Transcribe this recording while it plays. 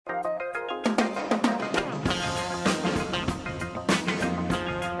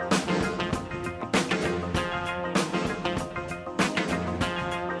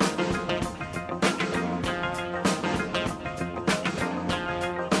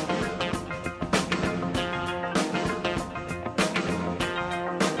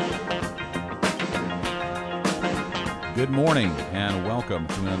Good morning and welcome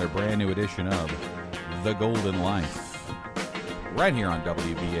to another brand new edition of The Golden Life. Right here on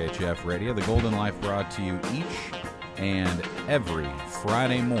WBHF Radio, The Golden Life brought to you each and every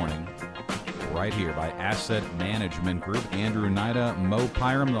Friday morning right here by Asset Management Group. Andrew Nida, Mo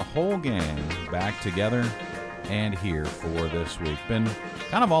Pyram, the whole gang back together and here for this week. Been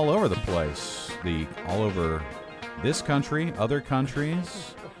kind of all over the place, all over this country, other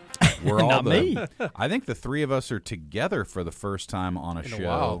countries. We're all Not me. I think the three of us are together for the first time on a In show. a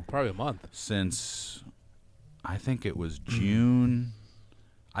while, probably a month. Since I think it was June.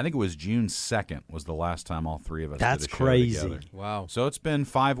 I think it was June 2nd was the last time all three of us That's did a show crazy. together. Wow. So it's been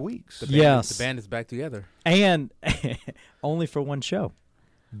 5 weeks. Yes. The band is back together. And only for one show.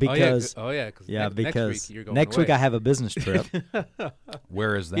 Because because because next week you're going next away. week I have a business trip.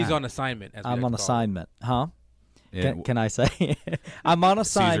 Where is that? He's on assignment. As we I'm like on to call it. assignment. Huh? In Can I say? I'm on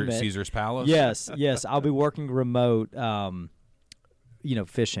assignment. Caesar's Palace? Yes. I'll be working remote,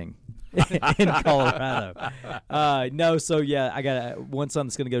 fishing in Colorado. No, so yeah, I got one son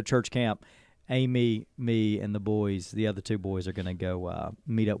that's going to go to church camp. Amy, me, and the boys, the other two boys, are going to go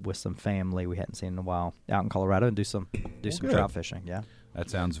meet up with some family we hadn't seen in a while out in Colorado and do some good. trout fishing. Yeah. That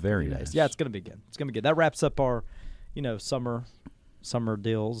sounds very nice. Yeah, it's going to be good. It's going to be good. That wraps up our, summer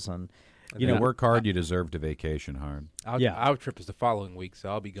deals and You work hard, you deserve to vacation hard. Our trip is the following week, so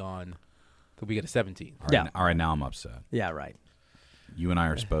I'll be gone the week of the 17th. All right, now I'm upset. Yeah, right. You and I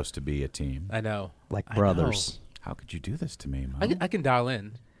are supposed to be a team. I know. Like I brothers. How could you do this to me, Mo? I can dial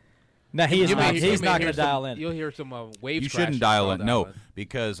in. No, he's You not. may- He's you not may going to hear dial in. You'll hear some waves. You shouldn't crashing, dial so in. I'll No, dial in.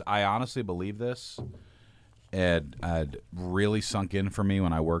 because I honestly believe this. It really sunk in for me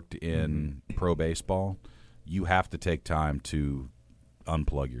when I worked in pro baseball. You have to take time to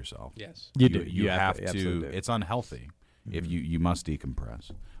unplug yourself. Yes. You do. You have to. absolutely do. It's unhealthy. If you must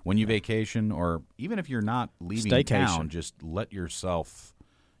decompress when you vacation, or even if you're not leaving Staycation. town, just let yourself.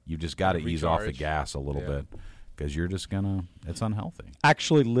 You just got to ease off the Recharge. gas a little bit because you're just gonna. It's unhealthy.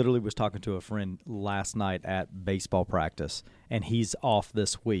 Actually, literally was talking to a friend last night at baseball practice, and he's off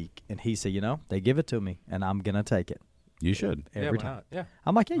this week. And he said, they give it to me, and I'm going to take it You should. every why time. not? Yeah.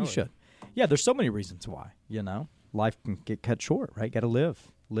 I'm like, yeah, you Totally. should. Yeah, there's so many reasons why, Life can get cut short, right? Got to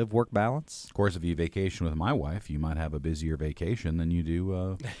live. Live-work balance. Of course, if you vacation with my wife, you might have a busier vacation than you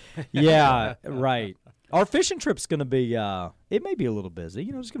do. Yeah, right. Our fishing trip's going to be, it may be a little busy.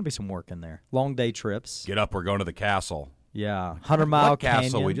 There's going to be some work in there. Long day trips. Get up, we're going to the castle. Yeah. 100-mile What castle?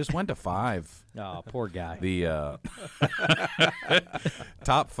 canyon. We just went to 5. Oh, poor guy. The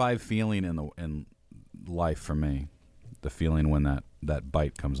top 5 feeling in life for me, the feeling when that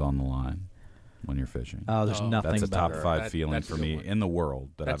bite comes on the line when you're fishing. Oh, there's nothing That's a top better. 5 feeling that's a for good me one. in the world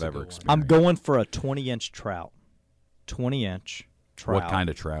that That's I've a ever good one. experienced. I'm going for a 20-inch trout. 20-inch trout. What kind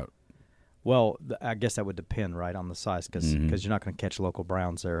of trout? Well, I guess that would depend, right, on the size, because Mm-hmm. you're not going to catch local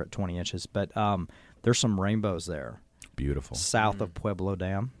browns there at 20 inches. But there's some rainbows there Beautiful. south of Pueblo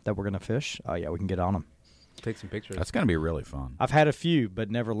Dam that we're going to fish. Oh, yeah, we can get on them. Take some pictures. That's going to be really fun. I've had a few, but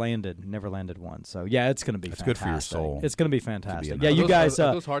never landed one. So, yeah, it's going to be That's fantastic. good for your soul. It's going to be fantastic. in Yeah, that. you guys,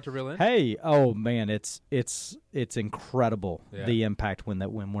 Are those hard to reel in? hey, oh, man, it's incredible, Yeah. the impact when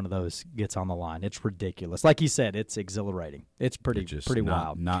one of those gets on the line. It's ridiculous. Like you said, it's exhilarating. It's pretty Just pretty not,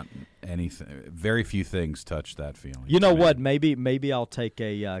 wild. Not anything. Very few things touch that feeling. You know for me. what? Maybe I'll take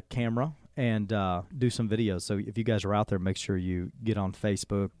a camera and do some videos. So if you guys are out there, make sure you get on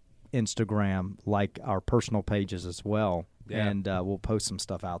Facebook, Instagram, like our personal pages as well. Yeah. And we'll post some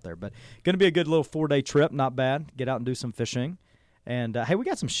stuff out there. But going to be a good little 4-day trip. Not bad. Get out and do some fishing. And, hey, we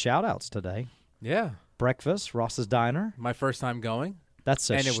got some shout-outs today. Yeah. Breakfast, Ross's Diner. My first time going. That's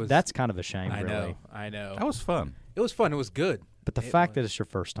kind of a shame, I really. know. That was fun. It was fun. It was good. But the fact that it's your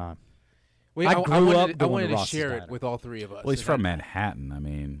first time. Well, I grew up I going wanted to to Ross's share Diner. it with all three of us. Well, he's And from I- Manhattan. I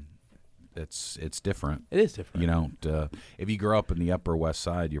mean, it's different. It is different. You know, if you grow up in the Upper West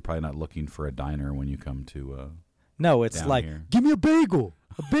Side, you're probably not looking for a diner when you come to. No, it's Down like, here. give me a bagel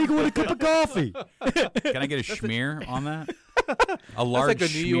and a cup of coffee. Can I get a schmear on that? A large That's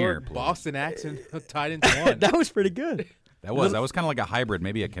like a New schmear, York, please. Boston accent tied into one. That was pretty good. That was kind of like a hybrid,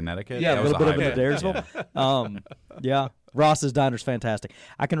 maybe a Connecticut. Yeah, That a was little bit of hybrid. a Adairsville. Yeah, Ross's Diner's fantastic.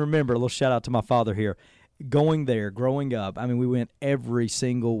 I can remember, a little shout out to my father here, going there, growing up. I mean, we went every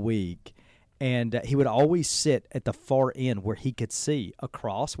single week, And he would always sit at the far end where he could see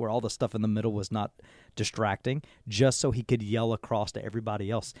across, where all the stuff in the middle was not distracting, just so he could yell across to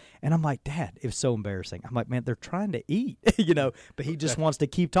everybody else. And I'm like, Dad, it was so embarrassing. I'm like, man, they're trying to eat, but he just wants to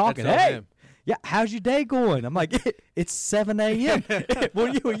keep talking. That's all Hey, him. yeah, how's your day going? I'm like, it's 7 a.m.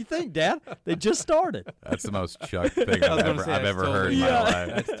 What do you think, Dad? They just started. That's the most Chuck thing I was gonna say, I've that's ever totally heard in my him. life.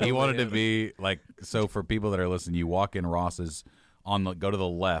 That's He totally wanted to him. be like, so for people that are listening, you walk in Ross's go to the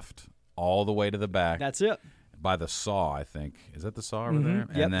left all the way to the back That's it. by the saw, I think. Is that the saw over there? Yep,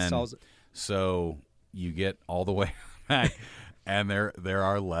 And the then saw's- so you get all the way back and there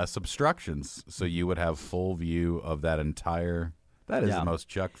are less obstructions. So you would have full view of that entire. That is Yeah. the most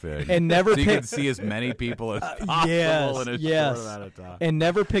Chuck thing. And never so you pick- can see as many people as possible yes, in a yes. short amount of time. And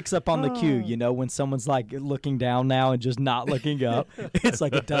never picks up on the cue, when someone's like looking down now and just not looking up. It's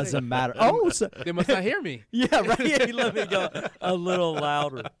like it doesn't matter. Oh, so, They must not hear me. yeah, right. Let me go a little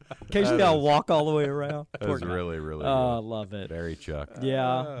louder. Occasionally I'll walk all the way around. That was really, really Oh, I good. love it. Very Chuck.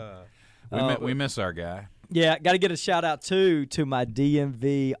 Yeah. We miss our guy. Yeah, got to get a shout out to my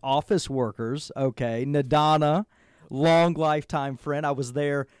DMV office workers. Okay, Nadana, long lifetime friend. I was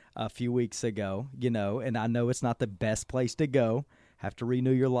there a few weeks ago, and I know it's not the best place to go. Have to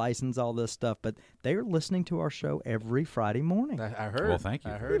renew your license, all this stuff, but they are listening to our show every Friday morning. I heard. Well, thank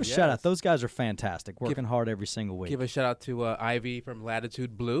you. I Give heard. a shout out. yes. Those guys are fantastic, working hard every single week. Give a shout out to Ivy from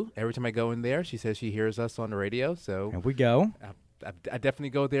Latitude Blue. Every time I go in there, she says she hears us on the radio. So Here we go. I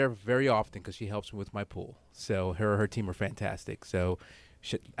definitely go there very often because she helps me with my pool. So her team are fantastic. So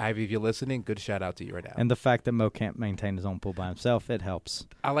Ivy, if you're listening, good shout out to you right now. And the fact that Mo can't maintain his own pool by himself, it helps.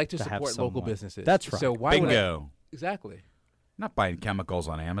 I like to to have support local someone. businesses. That's right. So why would I, Bingo. exactly. Not buying chemicals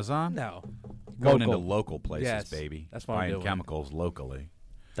on Amazon. No. Going Local. into local places, Yes, baby. that's what I'm buying doing. chemicals locally.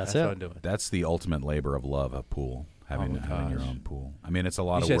 That's what it. I'm doing. That's the ultimate labor of love, a pool. Having Oh my having your gosh. own pool. I mean, it's a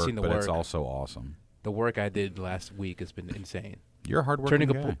lot You of should have work, seen the but it's work. also awesome. The work I did last week has been insane. You're a hardworking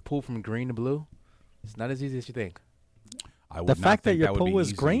Turning guy. a pool from green to blue, it's not as easy as you think. I would The not fact that think your would be pool was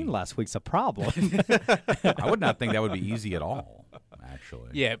easy. green last week's a problem. I would not think that would be easy at all. Actually,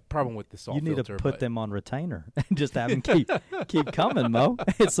 Yeah, problem with the salt You need filter. to put but them on retainer and just have them keep coming, Mo.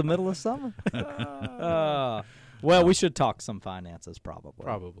 It's the middle of summer. Well, we should talk some finances, probably.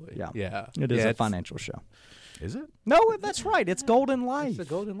 Probably. Yeah. Yeah. It is Yeah, a it's- financial show. is it? No, that's right. It's Golden Life. It's the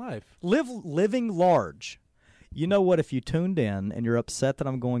golden life. Living large. You know what? If you tuned in and you're upset that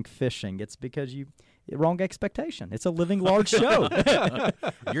I'm going fishing, it's because wrong expectation. It's a living large show.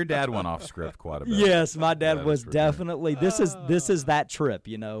 Your dad went off script quite a bit. Yes, my dad That was is for sure. definitely. This is that trip.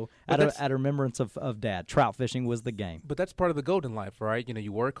 But that's- Out of remembrance of Dad. Trout fishing was the game. But that's part of the golden life, right?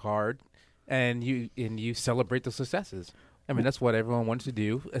 You work hard, and you celebrate the successes. I mean, that's what everyone wants to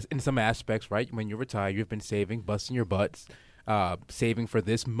do in some aspects, right? When you retire, you've been saving, busting your butts, saving for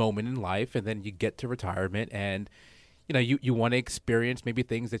this moment in life, and then you get to retirement, and you want to experience maybe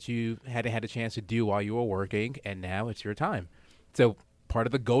things that you hadn't had a chance to do while you were working, and now it's your time. So part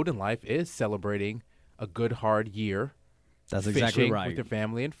of the golden life is celebrating a good hard year. That's fishing exactly right. with your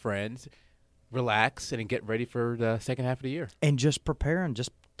family and friends, relax, and get ready for the second half of the year. And just prepare and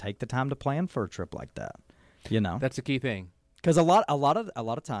just take the time to plan for a trip like that. That's the key thing. Because a lot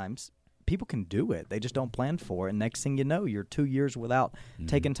of times people can do it. They just don't plan for it. And next thing you know, you're 2 years without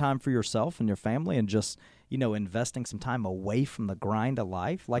taking time for yourself and your family and just, investing some time away from the grind of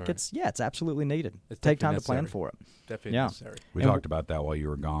life. Like Right. it's absolutely needed. It's Take time definitely to plan necessary. for it. Definitely Yeah. necessary. We And talked about that while you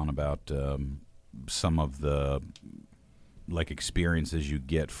were gone about some of the experiences you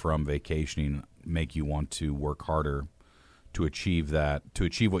get from vacationing make you want to work harder to achieve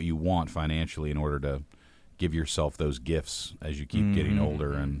what you want financially in order to give yourself those gifts as you keep getting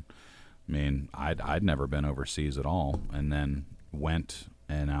older. And I mean, I'd never been overseas at all, and then went,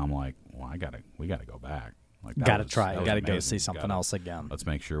 and now I'm like, well, we gotta go back. Like, that Gotta was- try. that was Gotta go amazing. see something Gotta- else again. Let's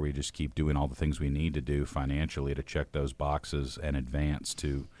make sure we just keep doing all the things we need to do financially to check those boxes and advance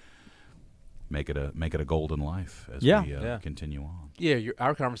to make it a golden life as Yeah. we Yeah. continue on. Yeah,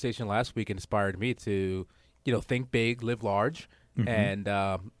 our conversation last week inspired me to, think big, live large, and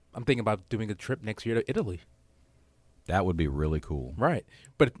I'm thinking about doing a trip next year to Italy. That would be really cool. Right,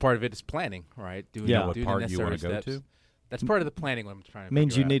 but part of it is planning, right? Doing, Yeah. What doing the part you want to necessary go steps. to? That's part of the planning. What I'm trying to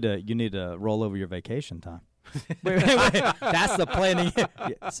Means you figure out. need to roll over your vacation time. Wait, that's the planning.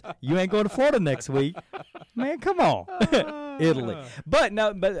 Yes. You ain't going to Florida next week, man. Come on, Italy. But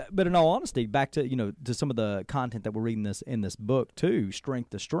no, but in all honesty, back to to some of the content that we're reading in this book too, Strength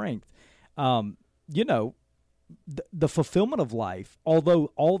to Strength. The fulfillment of life,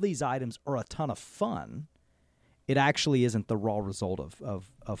 although all these items are a ton of fun, it actually isn't the raw result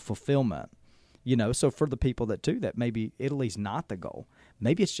of fulfillment. You know, so for the people that do that, maybe Italy's not the goal.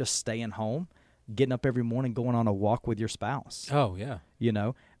 Maybe it's just staying home, getting up every morning, going on a walk with your spouse. Oh, yeah. You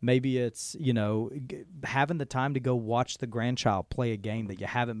know, maybe it's, you know, having the time to go watch the grandchild play a game that you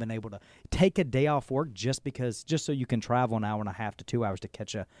haven't been able to take a day off work just so you can travel an hour and a half to 2 hours to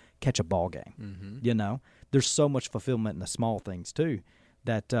catch a ball game. Mm-hmm. You know, there's so much fulfillment in the small things too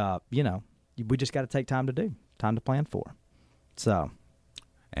that, you know, we just got to take time to plan for. So.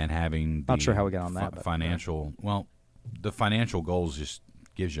 And having not sure how we got on that. Financial, well, the financial goals just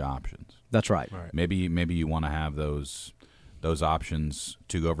gives you options. That's right. Maybe you want to have those options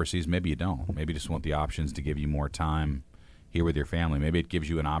to go overseas. Maybe you don't. Maybe you just want the options to give you more time here with your family. Maybe it gives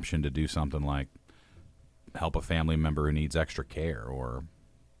you an option to do something like help a family member who needs extra care or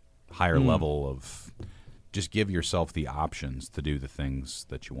higher level of just give yourself the options to do the things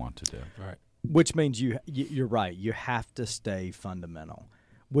that you want to do. Right. Which means you're right. You have to stay fundamental,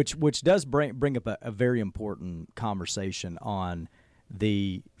 which does bring up a very important conversation on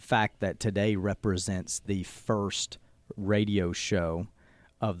the fact that today represents the first radio show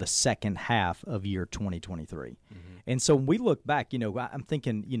of the second half of year 2023. Mm-hmm. And so when we look back, you know, I'm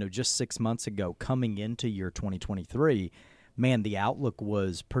thinking, you know, just 6 months ago coming into year 2023, man, the outlook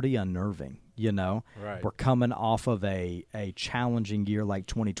was pretty unnerving, you know. Right. We're coming off of a challenging year like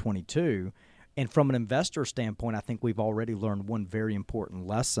 2022. And from an investor standpoint, I think we've already learned one very important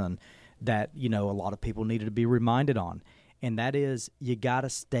lesson that, you know, a lot of people needed to be reminded on. And that is you got to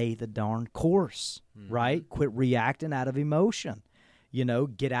stay the darn course, right? Quit reacting out of emotion. You know,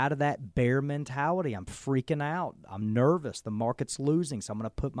 get out of that bear mentality. I'm freaking out. I'm nervous. The market's losing, so I'm going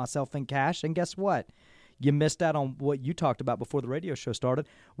to put myself in cash. And guess what? You missed out on what you talked about before the radio show started.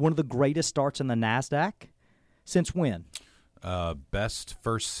 One of the greatest starts in the NASDAQ since when? Best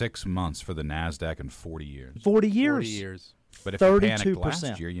first 6 months for the NASDAQ in 40 years. 40 years. 40 years. But if you panicked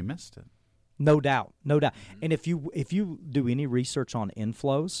last year, you missed it. No doubt. And if you do any research on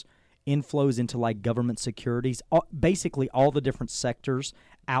inflows into like government securities, basically all the different sectors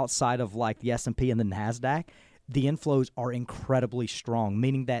outside of like the S&P and the NASDAQ, the inflows are incredibly strong,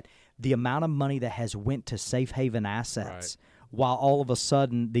 meaning that the amount of money that has went to safe haven assets, while all of a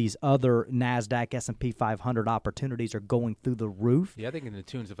sudden these other NASDAQ, S&P 500 opportunities are going through the roof. Yeah, I think in the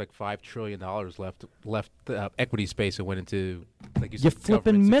tunes of like $5 trillion left equity space and went into, like you said, you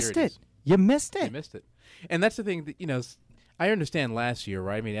flipping missed securities. You missed it. You missed it. And that's the thing that, you know, I understand last year,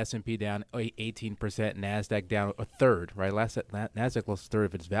 right? I mean, S&P down 18%, NASDAQ down a third, right? NASDAQ lost a third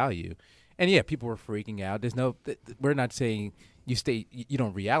of its value. And, yeah, people were freaking out. We're not saying you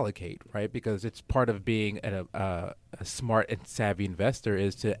don't reallocate, right? Because it's part of being a smart and savvy investor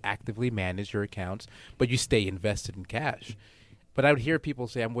is to actively manage your accounts, but you stay invested in cash. But I would hear people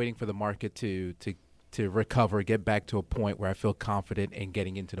say, I'm waiting for the market to recover, get back to a point where I feel confident in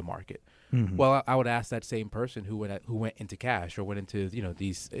getting into the market. Mm-hmm. Well, I would ask that same person who went into cash or went into, you know,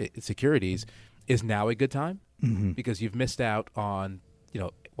 these securities, is now a good time? Mm-hmm. Because you've missed out on, you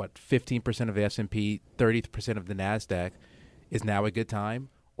know, 15% of the S&P, 30% of the NASDAQ. Is now a good time,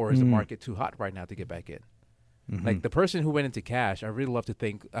 or is the market too hot right now to get back in? Mm-hmm. Like the person who went into cash, I really love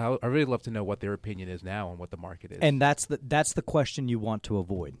to know what their opinion is now on what the market is. And that's the question you want to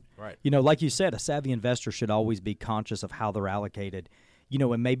avoid. Right. You know, like you said, a savvy investor should always be conscious of how they're allocated, you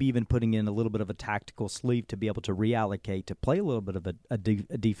know, and maybe even putting in a little bit of a tactical sleeve to be able to reallocate, to play a little bit of a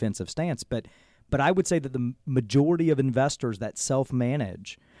defensive stance. But I would say that the majority of investors that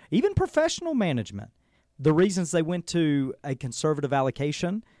self-manage, even professional management, the reasons they went to a conservative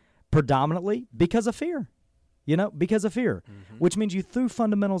allocation predominantly because of fear, which means you threw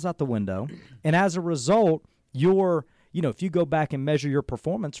fundamentals out the window. And as a result, if you go back and measure your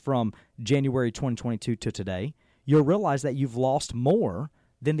performance from January 2022 to today, you'll realize that you've lost more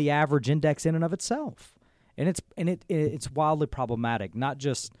than the average index in and of itself. And it's wildly problematic, not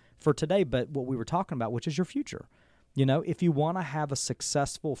just for today, but what we were talking about, which is your future. You know, if you want to have a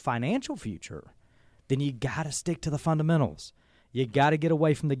successful financial future, then you got to stick to the fundamentals. You got to get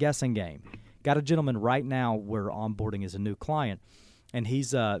away from the guessing game. Got a gentleman right now we're onboarding as a new client, and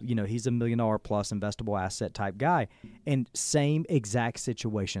he's a $1 million plus investable asset type guy, and same exact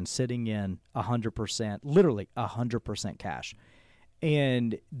situation, sitting in 100%, literally 100% cash.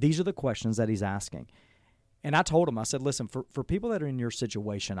 And these are the questions that he's asking. And I told him, I said, listen, for people that are in your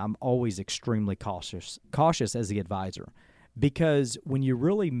situation, I'm always extremely cautious as the advisor. Because when you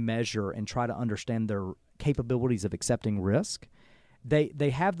really measure and try to understand their capabilities of accepting risk,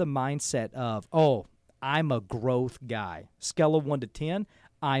 they have the mindset of, oh, I'm a growth guy. Scale of 1 to 10,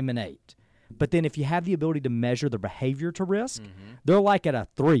 I'm an 8. But then if you have the ability to measure their behavior to risk, they're like at a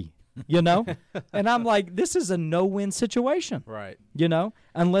 3. you know? And I'm like, this is a no-win situation, Right. you know,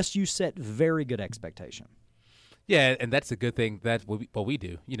 unless you set very good expectation. Yeah, and that's a good thing. That's what we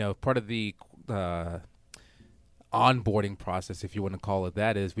do. You know, part of the onboarding process, if you want to call it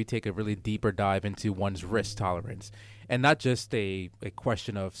that, is we take a really deeper dive into one's risk tolerance. And not just a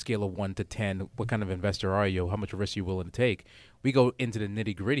question of scale of 1 to 10, what kind of investor are you, how much risk you're willing to take. We go into the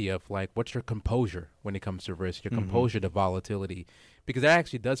nitty-gritty of, like, what's your composure when it comes to risk, your composure to volatility. Because that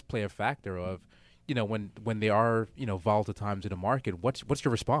actually does play a factor of, you know, when there are, you know, volatile times in the market, what's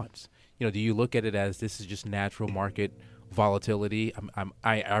your response? You know, do you look at it as this is just natural market volatility?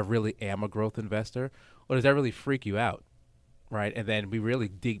 I really am a growth investor, or does that really freak you out, right? And then we really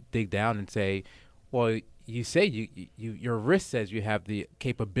dig down and say, well, you say your risk says you have the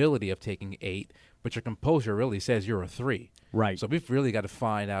capability of taking 8, but your composure really says you're a 3. Right. So we've really got to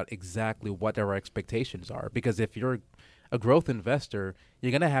find out exactly what our expectations are, because if you're a growth investor,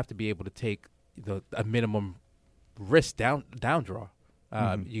 you're going to have to be able to take a minimum risk downdraw.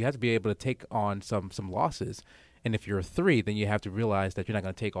 You have to be able to take on some losses. And if you're a 3, then you have to realize that you're not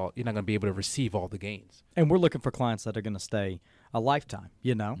going to be able to receive all the gains. And we're looking for clients that are going to stay a lifetime,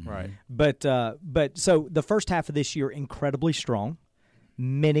 you know? Right. But so the first half of this year, incredibly strong.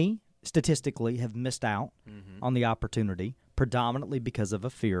 Many statistically have missed out on the opportunity, predominantly because of a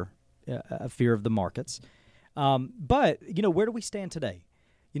fear of the markets. But, you know, where do we stand today?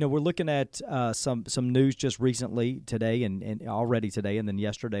 You know, we're looking at some news just recently today and already today, and then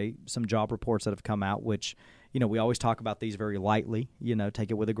yesterday, some job reports that have come out, which, you know, we always talk about these very lightly, you know, take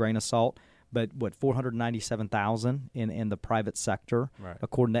it with a grain of salt. But 497,000 in the private sector, right,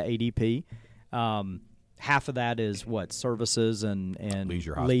 according to ADP. Half of that is services and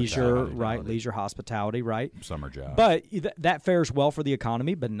leisure, right? Leisure, hospitality, right? Summer jobs. But that fares well for the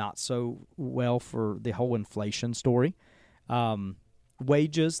economy, but not so well for the whole inflation story.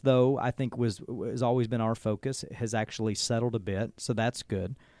 Wages, though, I think has always been our focus, has actually settled a bit, so that's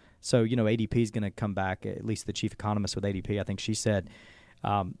good. So, you know, ADP is going to come back, at least the chief economist with ADP, I think she said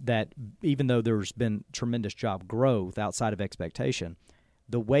that even though there's been tremendous job growth outside of expectation,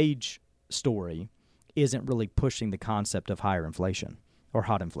 the wage story isn't really pushing the concept of higher inflation or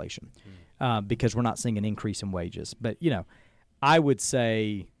hot inflation because we're not seeing an increase in wages. But, you know, I would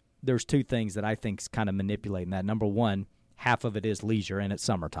say there's two things that I think is kind of manipulating that. Number one, half of it is leisure, and it's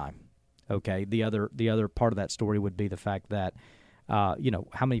summertime. Okay, the other part of that story would be the fact that, you know,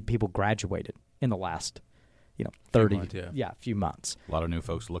 how many people graduated in the last, you know, 30, few months. A lot of new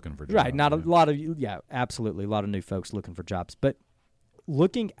folks looking for jobs. Right, not a lot of, absolutely, a lot of new folks looking for jobs. But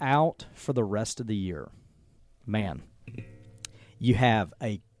looking out for the rest of the year, man, you have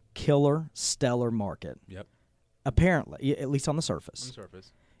a killer, stellar market. Yep. Apparently, at least on the surface. On the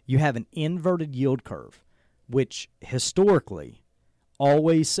surface. You have an inverted yield curve, which historically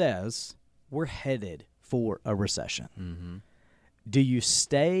always says we're headed for a recession. Mm-hmm. Do you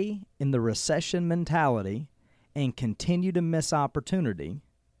stay in the recession mentality and continue to miss opportunity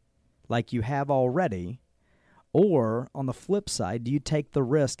like you have already, or on the flip side, do you take the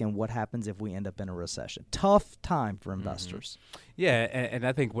risk and what happens if we end up in a recession? Tough time for investors. Yeah, and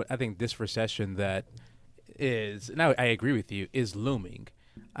I think this recession that is, now I agree with you, is looming.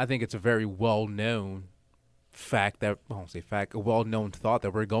 I think it's a very well-known fact that, I won't say fact, a well-known thought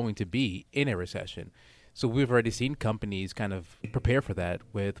that we're going to be in a recession. So we've already seen companies kind of prepare for that.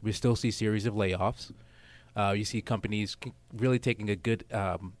 We still see series of layoffs. You see companies really taking a good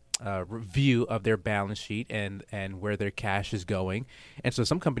review of their balance sheet and where their cash is going. And so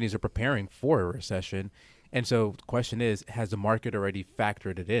some companies are preparing for a recession. And so the question is, has the market already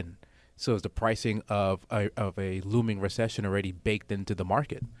factored it in? So is the pricing of a looming recession already baked into the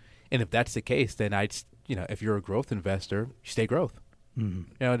market? And if that's the case, then if you're a growth investor, you stay growth.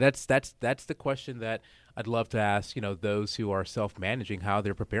 Mm-hmm. You know, that's the question that I'd love to ask, you know, those who are self-managing, how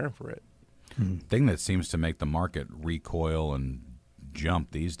they're preparing for it. Mm-hmm. The thing that seems to make the market recoil and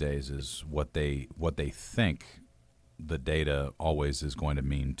jump these days is what they think the data always is going to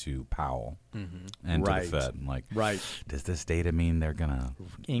mean to Powell and to the Fed. Like, does this data mean they're going to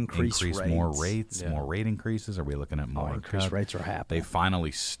increase more rates, more rate increases? Are we looking at more increased rates are happening? They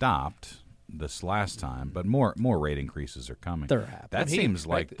finally stopped this last time, but more rate increases are coming. They're happening. That seems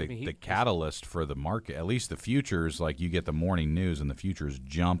like the catalyst for the market. At least the futures, like you get the morning news and the futures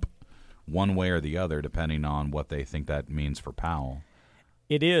jump one way or the other depending on what they think that means for Powell.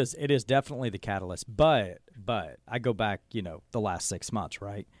 It is definitely the catalyst, but I go back, you know, the last 6 months,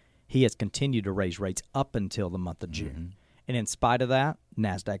 right? He has continued to raise rates up until the month of June. And in spite of that,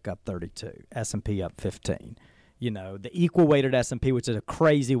 NASDAQ up 32, S&P up 15. You know, the equal weighted S&P, which is a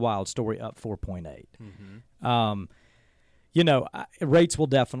crazy wild story, up 4.8. Rates will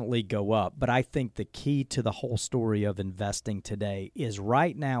definitely go up, but I think the key to the whole story of investing today is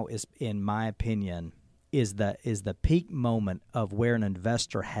right now is, in my opinion, is the peak moment of where an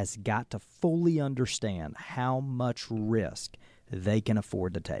investor has got to fully understand how much risk they can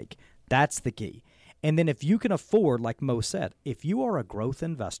afford to take. That's the key. And then if you can afford, like Mo said, if you are a growth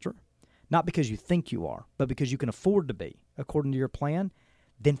investor, not because you think you are, but because you can afford to be, according to your plan,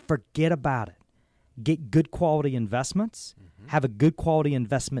 then forget about it. Get good quality investments, have a good quality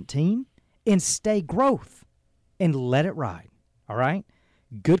investment team, and stay growth and let it ride, all right?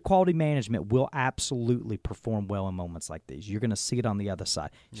 Good quality management will absolutely perform well in moments like these. You're going to see it on the other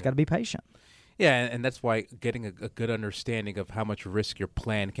side. You just got to be patient. Yeah, and that's why getting a good understanding of how much risk your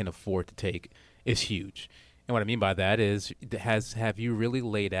plan can afford to take is huge. And what I mean by that is, have you really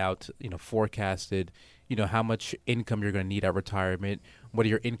laid out, forecasted, how much income you're going to need at retirement? What are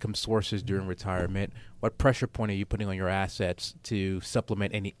your income sources during retirement? What pressure point are you putting on your assets to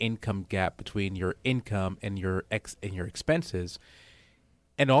supplement any income gap between your income and your expenses?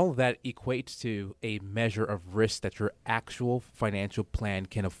 And all of that equates to a measure of risk that your actual financial plan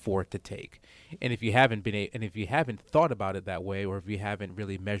can afford to take. And if you haven't thought about it that way, or if you haven't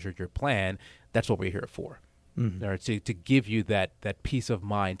really measured your plan, that's what we're here for. Mm-hmm. All right, to give you that peace of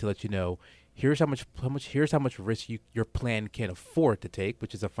mind, to let you know, here's how much risk your plan can afford to take,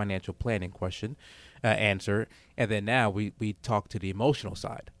 which is a financial planning answer. And then now we talk to the emotional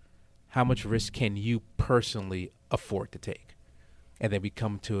side. How much risk can you personally afford to take? And then we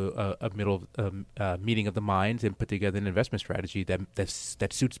come to a middle meeting of the minds and put together an investment strategy that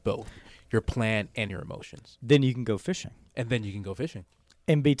suits both your plan and your emotions. Then you can go fishing.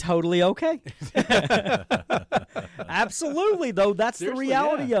 And be totally okay. Absolutely, though. That's seriously, the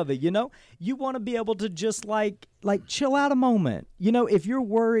reality of it. You want to be able to just like chill out a moment. If you're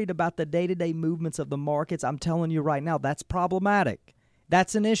worried about the day-to-day movements of the markets, I'm telling you right now, that's problematic.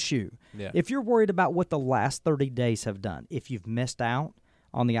 That's an issue. Yeah. If you're worried about what the last 30 days have done, if you've missed out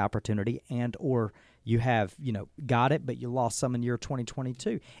on the opportunity and or you have, got it, but you lost some in year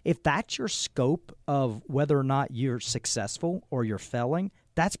 2022. If that's your scope of whether or not you're successful or you're failing,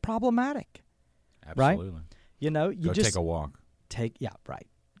 that's problematic. Absolutely. Right? You Go just take a walk. Right.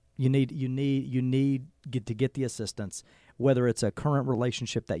 You need to get the assistance, whether it's a current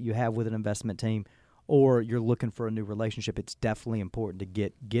relationship that you have with an investment team or you're looking for a new relationship. It's definitely important to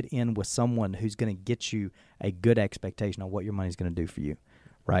get in with someone who's going to get you a good expectation on what your money's going to do for you,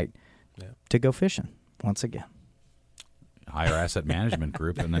 right? Yeah. To go fishing once again. Hire asset management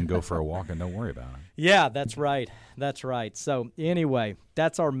group and then go for a walk and don't worry about it. Yeah, that's right. That's right. So anyway,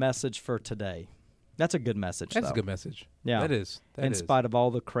 that's our message for today. That's a good message. That's a good message. Yeah, that is. In spite of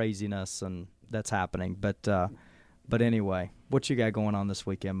all the craziness and that's happening, but anyway, what you got going on this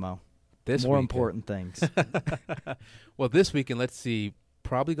weekend, Mo? More important things. Well, this weekend, let's see.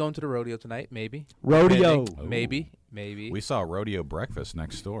 Probably going to the rodeo tonight, maybe. Rodeo. Maybe. We saw rodeo breakfast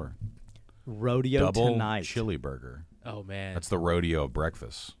next door. Rodeo Double tonight. Chili burger. Oh, man. That's the rodeo of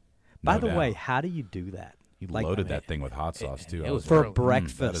breakfast. By the way, how do you do that? He loaded that thing with hot sauce, too. It was for early.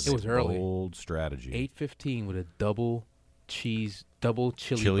 breakfast. It was early. Bold strategy. 8:15 with a double chili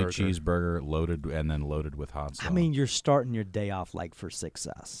burger. cheeseburger loaded with hot sauce. I mean, you're starting your day off for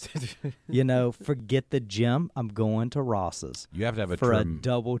success. Forget the gym. I'm going to Ross's. You have to have a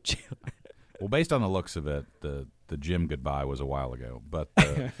double chili. Well, based on the looks of it, the gym goodbye was a while ago. But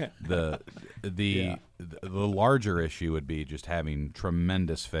the larger issue would be just having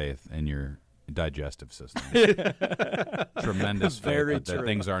tremendous faith in your digestive system. Tremendous faith that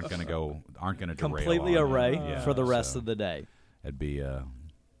things aren't going to derail. Completely array for the rest of the day. It'd be it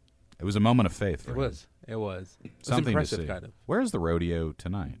was a moment of faith for him. It was something impressive, to see. kind of. Where's the rodeo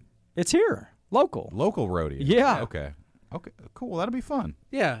tonight? It's here, local rodeo. Yeah. Okay, cool. That'll be fun.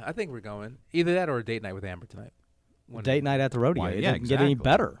 Yeah, I think we're going either that or a date night with Amber tonight. Date night at the rodeo. It doesn't get any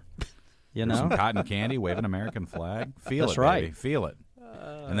better. Some cotton candy, wave an American flag. Feel That's it, right. baby. Feel it.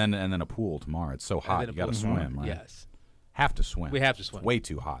 And then a pool tomorrow. It's so hot. You got to swim, right? Yes. Have to swim. We have to swim. It's way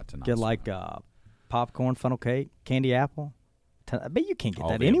too hot tonight. Get popcorn, funnel cake, candy apple. I bet you can't get All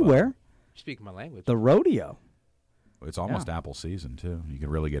that the anywhere. You're speaking my language. The rodeo. It's almost apple season, too. You can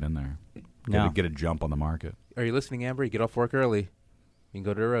really get in there. Get a jump on the market. Are you listening, Amber? You get off work early. You can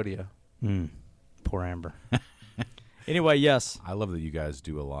go to the rodeo. Poor Amber. Anyway, yes. I love that you guys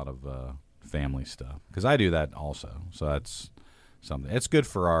do a lot of family stuff because I do that also. So that's something. It's good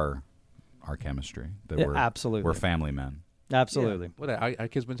for our chemistry. That absolutely. We're family men. Absolutely. Yeah. Our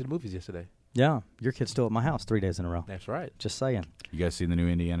kids went to the movies yesterday. Yeah. Your kid's still at my house 3 days in a row. That's right. Just saying. You guys seen the new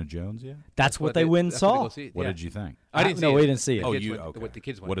Indiana Jones yet? That's what they went and saw. What did you think? I didn't see it. We didn't see it. Okay. What the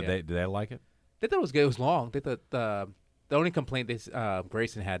kids went. What did they like it? They thought it was good. It was long. They thought The only complaint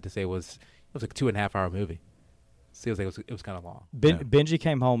Grayson had to say was it was like a 2.5-hour movie. So it was like it was kind of long. Benji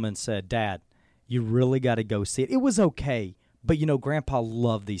came home and said, "Dad, you really got to go see it." It was okay, but Grandpa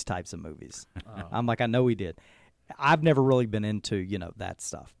loved these types of movies. I'm like, I know he did. I've never really been into that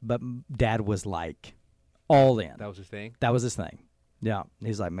stuff, but Dad was like all in. That was his thing. That was his thing. Yeah,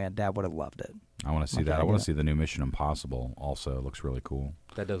 he's like, man, Dad would have loved it. I want to see that. I want to see the new Mission Impossible. Also, it looks really cool.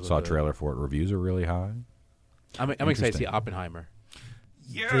 That does. Saw a trailer for it. Reviews are really high. I'm excited to see Oppenheimer.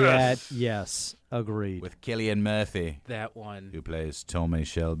 Yes, agreed. With Cillian Murphy, That one. who plays Tommy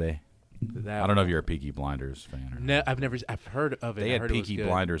Shelby. That I don't know if you're a Peaky Blinders fan or not. No, I've heard of it. They I had heard it was Peaky good.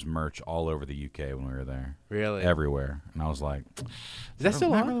 Blinders merch all over the UK when we were there. Really? Everywhere. And I was like, Is that still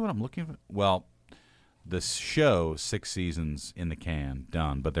not on? really what I'm looking for? Well, the show, 6 seasons in the can,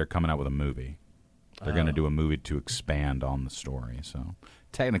 done, but they're coming out with a movie. They're going to do a movie to expand on the story. So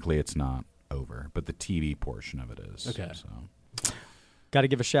technically it's not over, but the TV portion of it is. Okay. So. Got to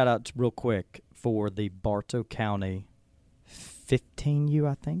give a shout out real quick for the Bartow County 15U,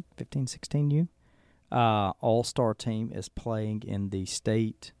 I think, 15, 16U. All-Star team is playing in the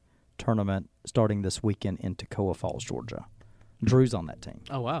state tournament starting this weekend in Toccoa Falls, Georgia. Drew's on that team.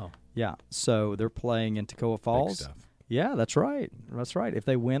 Oh, wow. Yeah, so they're playing in Toccoa Falls. Big stuff. Yeah, that's right. That's right. If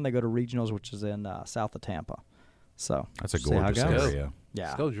they win, they go to regionals, which is in south of Tampa. So That's a see how it gorgeous goes. area. Yeah,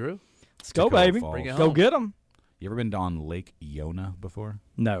 Let's go, Drew. let's go, Toccoa baby. Falls. Bring it Go home. get them. You ever been on Lake Iona before?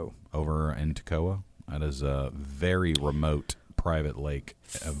 No. Over in Toccoa? That is a very remote private lake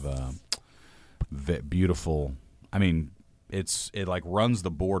of beautiful. I mean, it like runs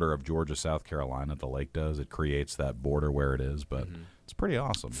the border of Georgia, South Carolina. The lake does. It creates that border where it is, but it's pretty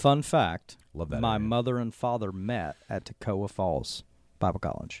awesome. Fun fact. Love that My area. mother and father met at Toccoa Falls Bible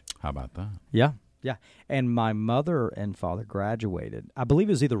College. How about that? Yeah, yeah. And my mother and father graduated. I believe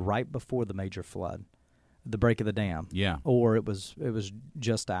it was either right before the major flood, the break of the dam. Yeah. Or it was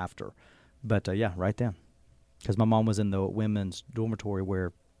just after. But yeah, right then. Because my mom was in the women's dormitory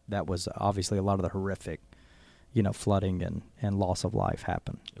where that was obviously a lot of the horrific, flooding and loss of life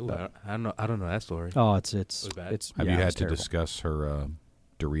happened. Ooh, But- I don't know. I don't know that story. oh, it's Was bad? Have yeah, you had it's to terrible. discuss her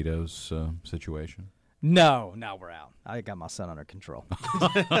Doritos situation? No, now we're out. I got my son under control.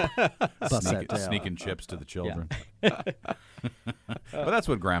 Bust that tail. Sneaking chips to the children. But that's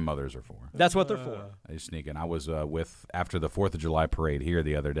what grandmothers are for. That's what they're for. They sneak in. I was after the 4th of July parade here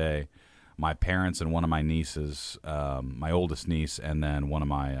the other day, my parents and one of my nieces, my oldest niece, and then one of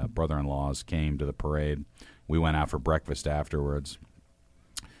my brother-in-laws came to the parade. We went out for breakfast afterwards,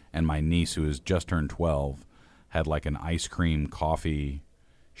 and my niece, who has just turned 12, had like an ice cream coffee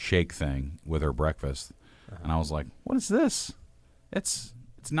shake thing with her breakfast. And I was like, what is this? It's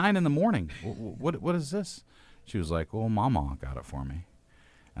 9 in the morning. What is this? She was like, well, Mama got it for me.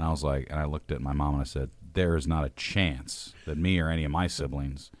 And I was like, and I looked at my mom and I said, there is not a chance that me or any of my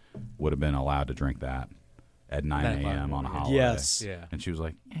siblings would have been allowed to drink that at 9 That a.m. on a morning. holiday. Yes. Yeah. And she was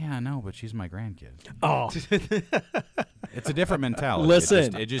like, yeah, I know, but she's my grandkid. Oh, It's a different mentality.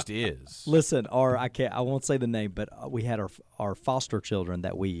 Listen. It just is. listen, I won't say the name, but we had our foster children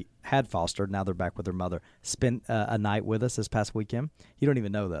that we had fostered. Now they're back with their mother. Spent a night with us this past weekend. You don't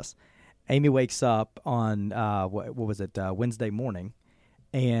even know this. Amy wakes up on what was it Wednesday morning,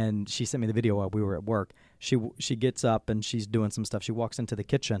 and she sent me the video while we were at work. She gets up and she's doing some stuff. She walks into the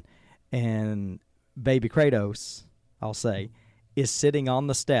kitchen, and baby Kratos, I'll say, is sitting on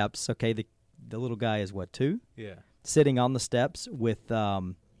the steps. Okay, the little guy is what, 2? Yeah. Sitting on the steps with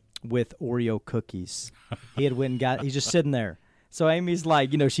Oreo cookies. He had went and got. He's just sitting there. So Amy's like,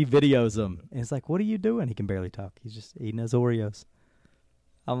 she videos him, and it's like, "What are you doing?" He can barely talk. He's just eating his Oreos.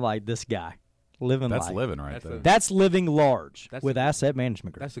 I'm like, this guy living That's life. living right That's there. That's living large That's with Asset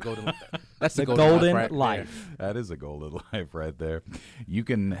Management Group. That's the golden. That's the golden golden right life. That is a golden life right there. You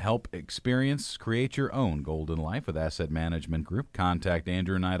can help create your own golden life with Asset Management Group. Contact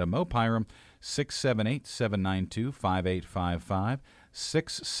Andrew and Ida Mopiram, 678-792-5855,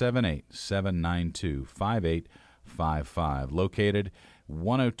 678-792-5855. Located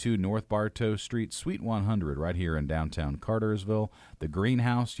 102 North Bartow Street, Suite 100, right here in downtown Cartersville. The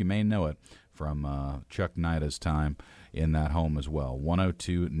greenhouse, you may know it from Chuck Nida's time in that home as well.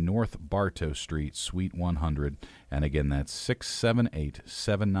 102 North Bartow Street, Suite 100. And again, that's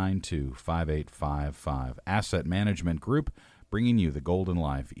 678-792-5855. Asset Management Group, bringing you the golden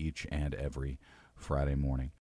life each and every Friday morning.